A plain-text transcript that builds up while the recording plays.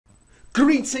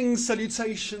Greetings,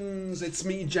 salutations, it's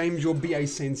me, James, your BA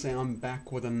Sensei. I'm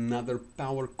back with another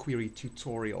Power Query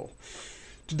tutorial.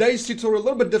 Today's tutorial a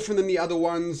little bit different than the other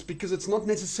ones because it's not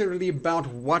necessarily about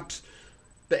what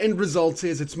the end result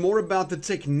is. It's more about the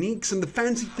techniques and the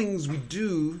fancy things we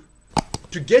do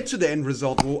to get to the end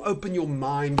result. Will open your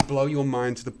mind, blow your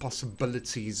mind to the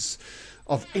possibilities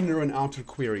of inner and outer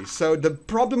queries. So the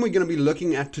problem we're going to be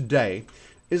looking at today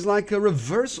is like a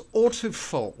reverse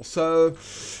autofill. So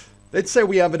let's say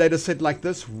we have a data set like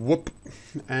this, whoop,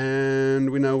 and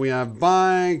we know we have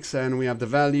bikes and we have the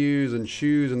values and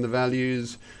shoes and the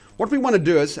values. What we want to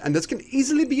do is, and this can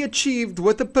easily be achieved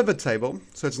with a pivot table,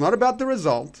 so it's not about the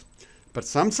result, but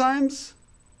sometimes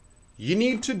you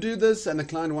need to do this and the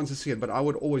client wants to see it, but I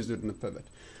would always do it in a pivot.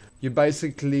 You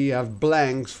basically have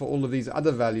blanks for all of these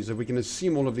other values, and we can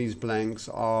assume all of these blanks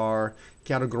are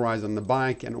categorized on the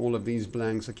bike and all of these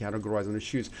blanks are categorized on the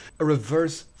shoes. A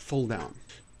reverse fill down.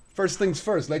 First things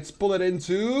first, let's pull it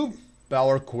into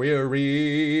Power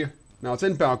Query. Now it's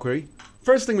in Power Query.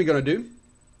 First thing we're going to do,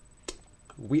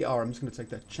 I'm just going to take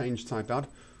that change type out.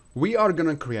 We are going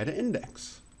to create an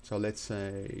index. So let's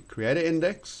say create an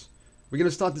index. We're going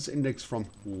to start this index from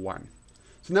 1.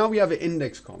 So now we have an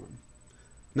index column.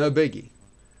 No biggie.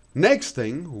 Next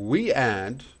thing, we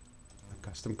add a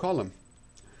custom column.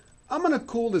 I'm going to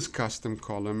call this custom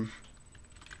column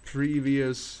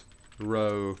previous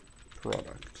row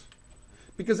product.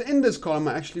 Because in this column,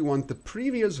 I actually want the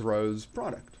previous row's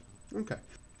product. Okay.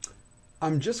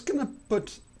 I'm just going to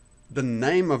put the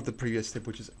name of the previous step,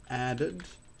 which is added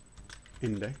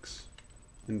index,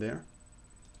 in there.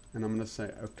 And I'm going to say,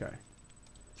 okay.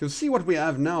 You'll see what we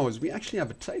have now is we actually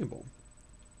have a table.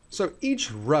 So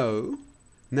each row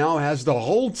now has the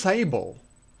whole table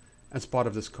as part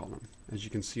of this column, as you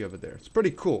can see over there. It's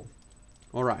pretty cool.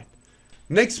 All right.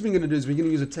 Next thing we're going to do is we're going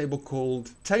to use a table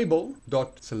called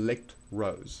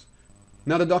table.selectRows.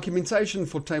 Now the documentation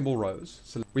for table rows,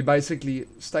 so we basically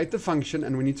state the function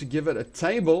and we need to give it a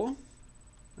table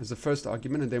as the first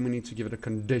argument, and then we need to give it a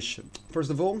condition.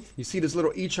 First of all, you see this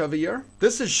little each over here?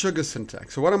 This is sugar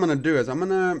syntax. So what I'm going to do is I'm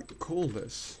going to call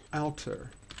this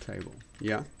outer table.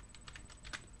 Yeah.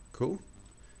 Cool.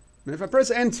 And if I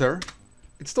press enter,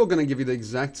 it's still going to give you the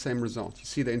exact same result. You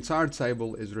see the entire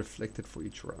table is reflected for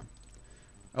each row.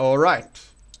 All right.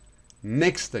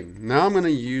 Next thing. Now I'm going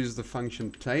to use the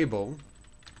function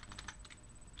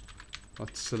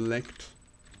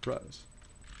table.selectRows.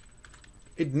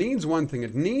 It needs one thing.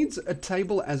 It needs a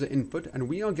table as an input, and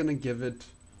we are going to give it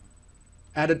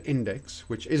added index,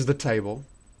 which is the table.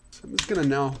 So I'm just going to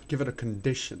now give it a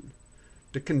condition.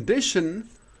 The condition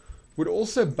would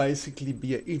also basically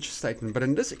be a each statement, but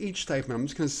in this each statement, I'm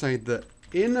just going to say the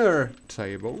inner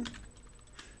table.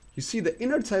 You see, the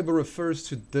inner table refers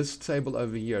to this table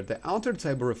over here. The outer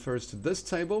table refers to this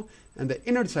table, and the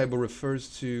inner table refers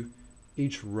to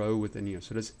each row within here.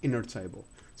 So this inner table.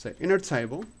 So inner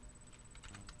table,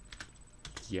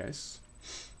 yes.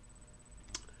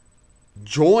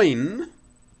 Join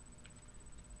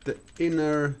the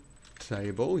inner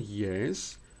table,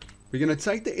 yes. We're going to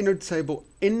take the inner table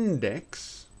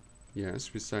index,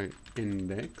 yes, we say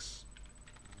index,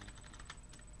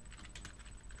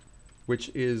 which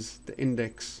is the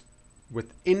index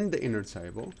within the inner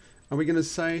table, and we're going to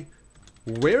say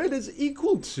where it is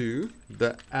equal to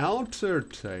the outer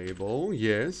table,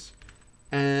 yes,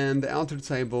 and the outer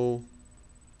table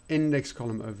index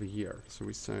column over here. So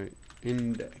we say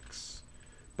index.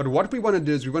 But what we want to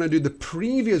do is we want to do the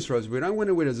previous rows. We don't want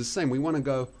to do it as the same. We want to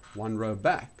go one row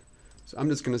back. So I'm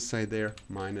just going to say there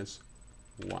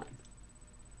 -1.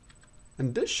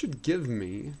 And this should give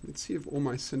me, let's see if all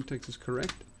my syntax is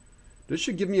correct. This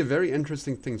should give me a very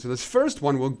interesting thing. So this first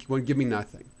one will give me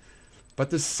nothing. But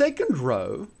the second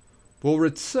row will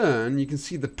return, you can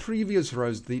see the previous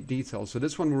row's details. So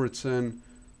this one will return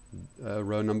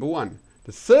row number 1.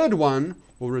 The third one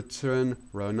will return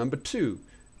row number 2.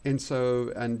 And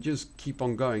just keep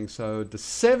on going. So the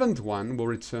 7th one will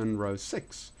return row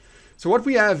 6. So what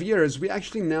we have here is we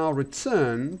actually now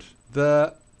returned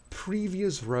the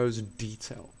previous row's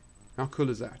detail. How cool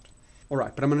is that? All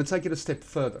right, but I'm going to take it a step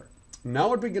further. Now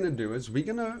what we're going to do is we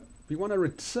want to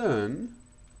return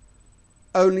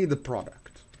only the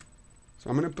product. So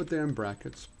I'm going to put there in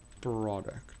brackets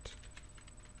product.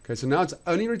 Okay, so now it's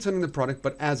only returning the product,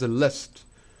 but as a list.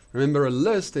 Remember, a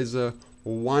list is a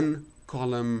one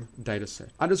column data set.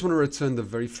 I just want to return the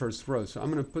very first row. So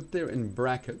I'm going to put there in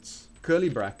brackets, curly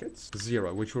brackets,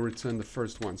 0, which will return the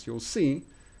first one. So you'll see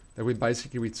that we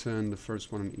basically return the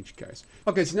first one in each case.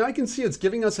 Okay, so now you can see it's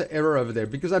giving us an error over there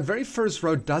because that very first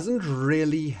row doesn't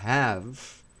really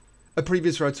have a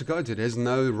previous row to go to. There's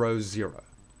no row 0.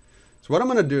 So So what I'm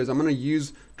going to do is I'm going to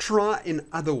use try and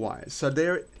otherwise. So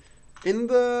there, in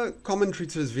the commentary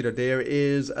to this video, there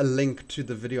is a link to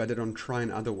the video I did on try and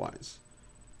otherwise.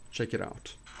 Check it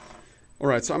out. All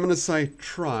right, so I'm going to say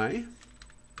try.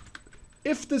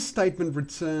 If this statement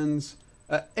returns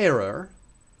an error,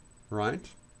 right,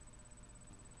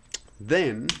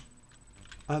 then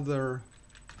otherwise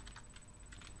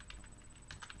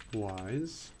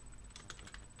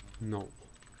null.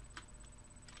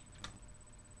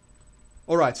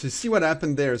 All right, so see what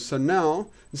happened there. So now,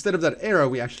 instead of that error,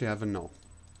 we actually have a null.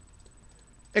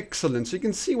 Excellent. So you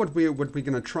can see what we're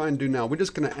going to try and do now. We're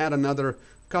just going to add another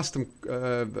custom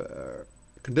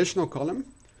conditional column.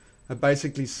 It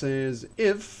basically says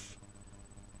if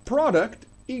product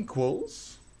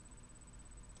equals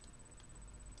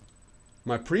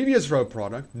my previous row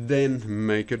product, then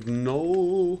make it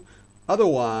null.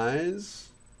 Otherwise,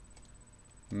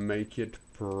 make it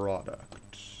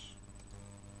product.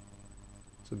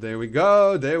 So there we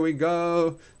go, there we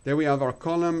go. There we have our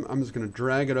column. I'm just going to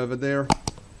drag it over there.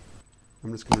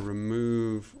 I'm just going to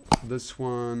remove this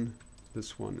one,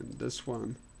 and this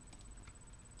one.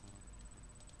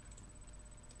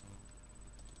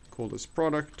 Call this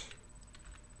product.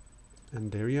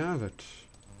 And there you have it.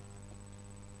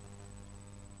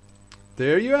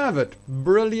 There you have it.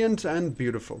 Brilliant and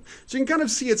beautiful. So you can kind of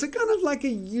see it's a kind of like a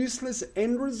useless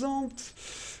end result.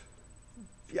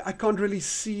 I can't really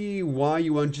see why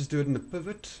you won't just do it in a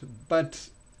pivot, but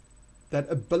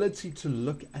that ability to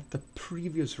look at the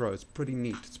previous row is pretty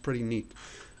neat. It's pretty neat.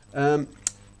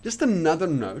 Just another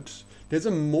note, there's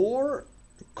a more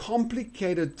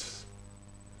complicated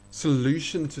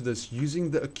solution to this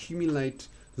using the accumulate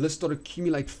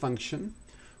list.accumulate function,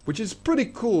 which is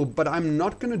pretty cool, but I'm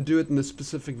not going to do it in this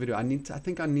specific video. I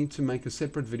think I need to make a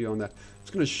separate video on that. I'm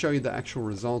just going to show you the actual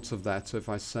results of that. So if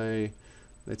I say,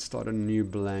 let's start a new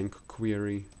blank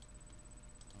query.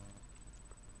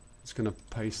 Just going to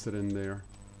paste it in there.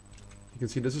 You can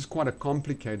see this is quite a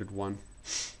complicated one.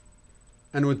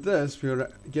 And with this, we'll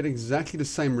get exactly the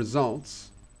same results.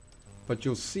 But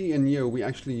you'll see in here, we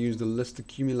actually use the list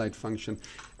accumulate function.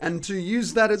 And to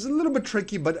use that is a little bit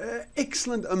tricky, but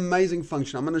excellent, amazing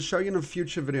function. I'm going to show you in a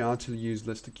future video how to use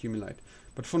list accumulate.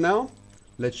 But for now,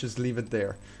 let's just leave it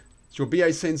there. It's your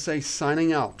BA Sensei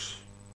signing out.